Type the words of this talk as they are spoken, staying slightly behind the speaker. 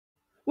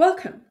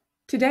Welcome!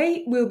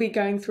 Today we'll be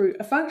going through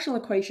a functional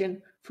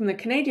equation from the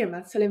Canadian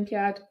Maths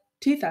Olympiad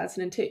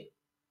 2002.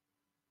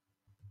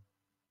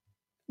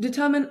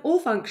 Determine all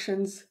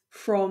functions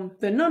from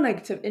the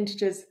non-negative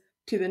integers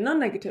to the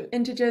non-negative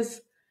integers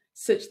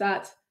such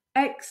that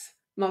x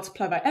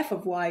multiplied by f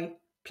of y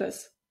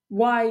plus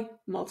y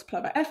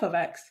multiplied by f of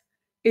x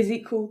is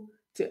equal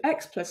to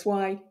x plus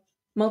y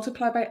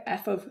multiplied by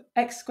f of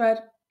x squared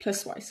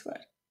plus y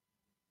squared.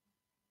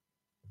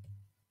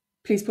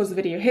 Please pause the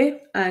video here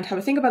and have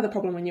a think about the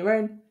problem on your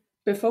own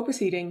before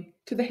proceeding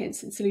to the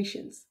hints and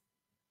solutions.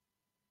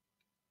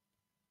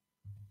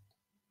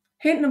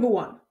 Hint number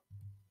 1.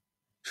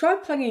 Try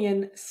plugging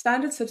in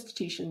standard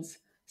substitutions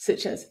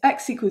such as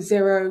x equals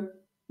 0,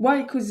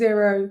 y equals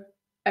 0,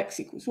 x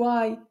equals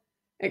y,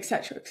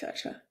 etc.,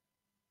 etc.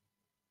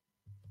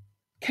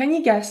 Can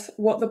you guess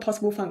what the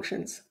possible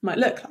functions might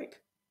look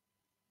like?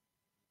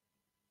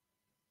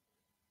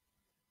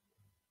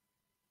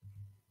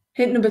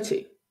 Hint number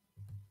 2.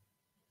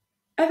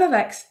 f of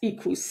x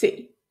equals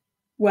c,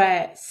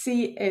 where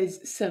c is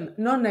some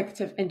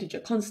non-negative integer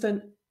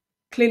constant,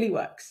 clearly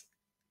works.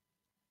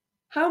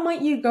 How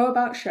might you go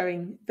about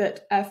showing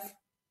that f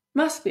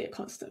must be a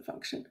constant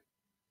function?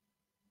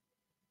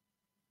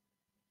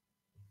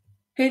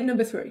 Hint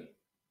number 3.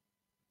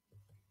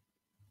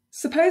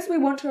 Suppose we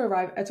want to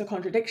arrive at a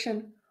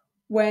contradiction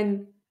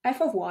when f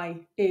of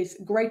y is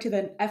greater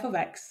than f of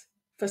x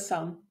for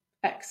some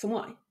x and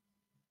y.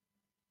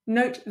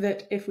 Note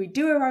that if we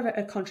do arrive at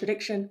a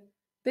contradiction,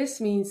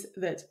 this means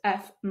that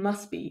f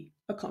must be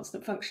a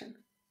constant function,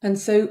 and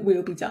so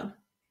we'll be done.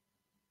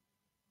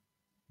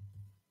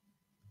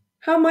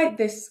 How might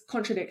this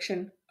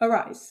contradiction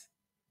arise?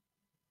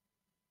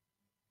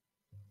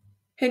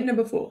 Hint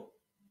number 4.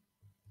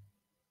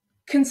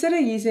 Consider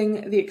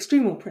using the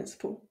extremal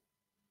principle.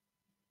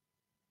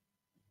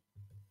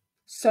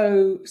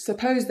 So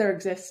suppose there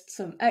exists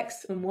some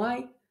x and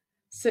y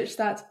such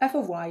that f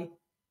of y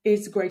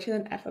is greater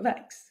than f of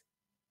x.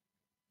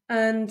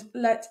 And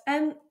let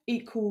m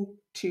equal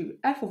to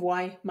f of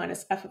y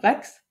minus f of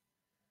x,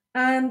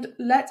 and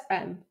let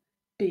m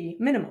be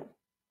minimal.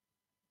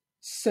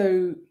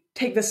 So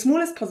take the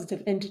smallest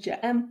positive integer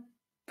m,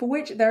 for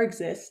which there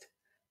exist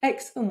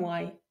x and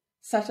y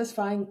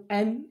satisfying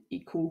m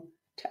equal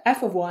to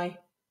f of y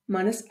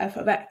minus f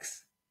of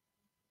x.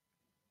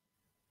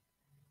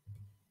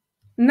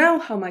 Now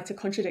how might a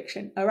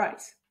contradiction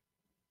arise?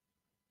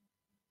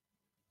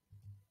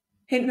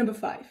 Hint number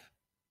 5.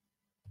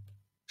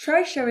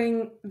 Try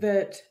showing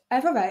that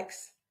f of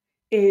x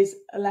is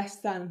less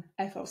than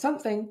f of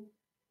something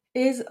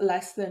is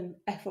less than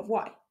f of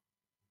y.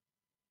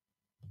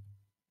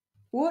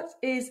 What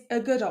is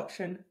a good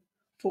option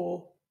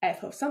for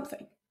f of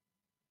something?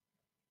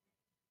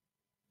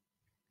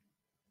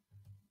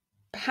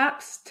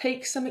 Perhaps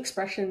take some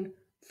expression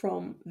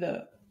from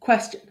the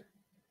question.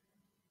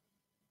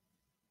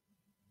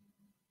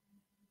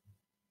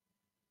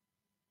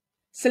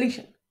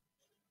 Solution.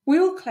 We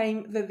will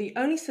claim that the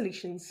only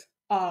solutions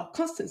are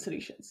constant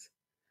solutions.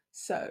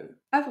 So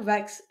f of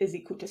x is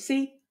equal to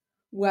c,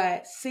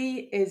 where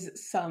c is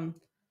some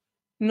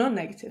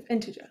non-negative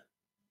integer.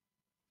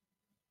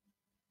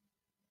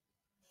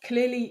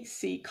 Clearly,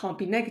 c can't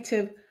be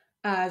negative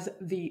as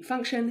the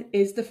function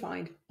is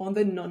defined on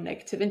the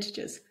non-negative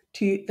integers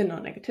to the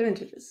non-negative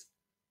integers.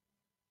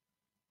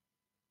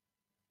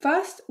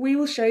 First, we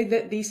will show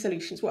that these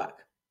solutions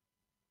work.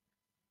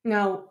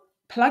 Now,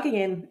 plugging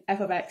in f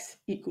of x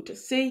equal to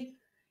c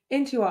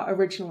into our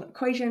original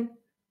equation,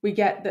 we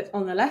get that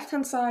on the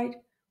left-hand side,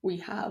 we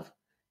have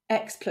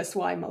x plus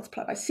y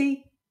multiplied by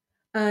c,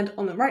 and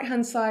on the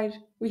right-hand side,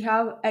 we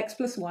have x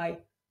plus y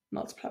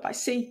multiplied by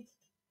c.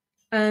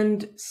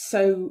 And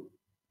so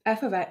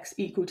f of x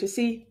equal to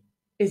c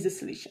is the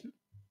solution.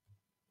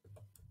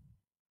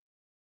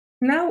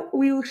 Now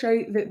we will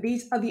show that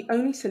these are the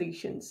only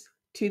solutions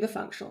to the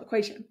functional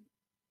equation.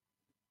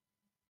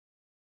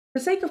 For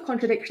the sake of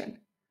contradiction,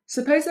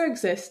 suppose there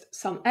exist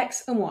some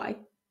x and y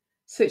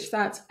such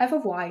that f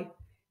of y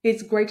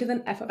is greater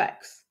than f of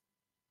x.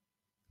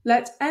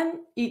 Let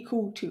m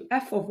equal to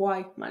f of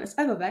y minus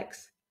f of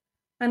x,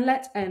 and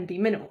let m be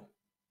minimal.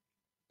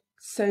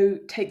 So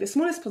take the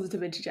smallest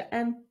positive integer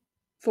m,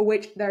 for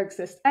which there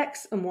exist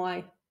x and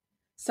y,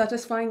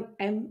 satisfying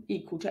m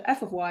equal to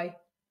f of y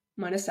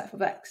minus f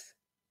of x.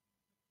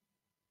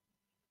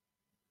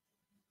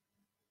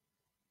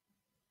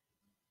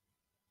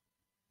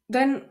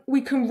 Then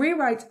we can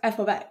rewrite f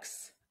of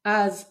x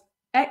as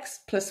x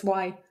plus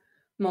y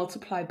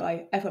multiplied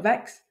by f of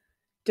x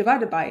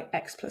divided by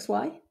x plus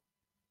y,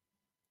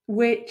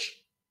 which,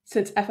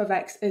 since f of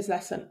x is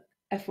less than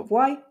f of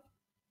y,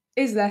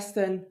 is less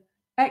than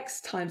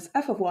x times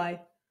f of y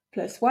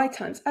plus y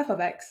times f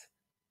of x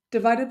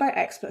divided by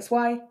x plus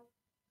y,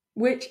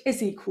 which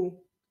is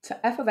equal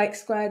to f of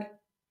x squared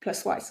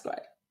plus y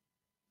squared.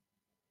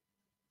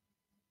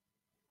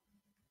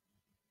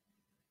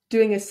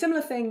 Doing a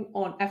similar thing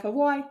on f of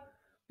y,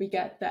 we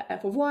get that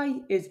f of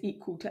y is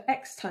equal to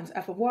x times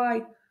f of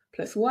y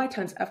plus y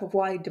times f of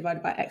y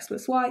divided by x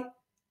plus y,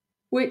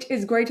 which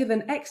is greater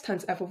than x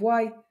times f of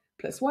y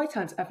plus y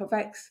times f of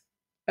x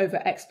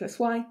over x plus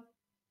y,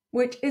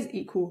 which is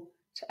equal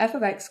to f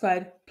of x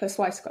squared plus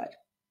y squared.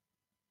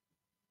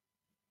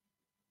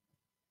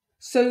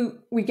 So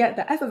we get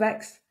that f of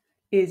x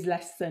is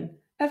less than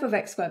f of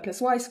x squared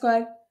plus y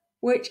squared,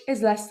 which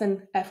is less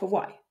than f of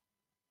y,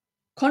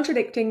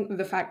 contradicting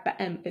the fact that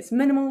m is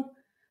minimal,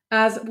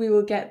 as we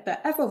will get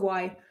that f of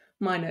y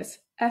minus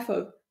f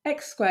of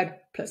x squared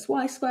plus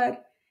y squared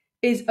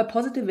is a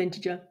positive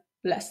integer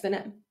less than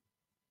m.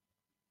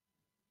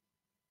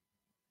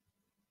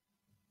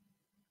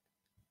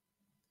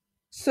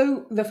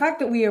 So the fact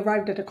that we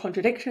arrived at a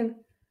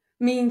contradiction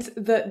means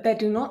that there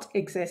do not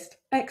exist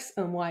x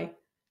and y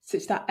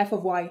such that f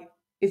of y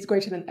is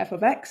greater than f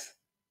of x,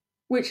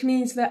 which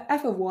means that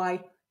f of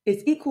y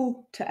is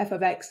equal to f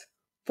of x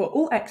for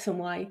all x and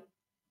y,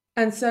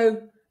 and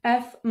so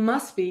f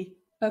must be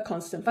a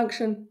constant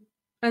function,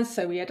 and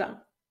so we are done.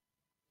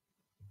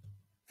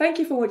 Thank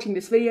you for watching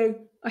this video.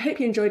 I hope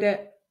you enjoyed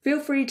it. Feel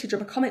free to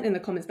drop a comment in the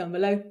comments down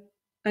below,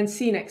 and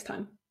see you next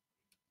time.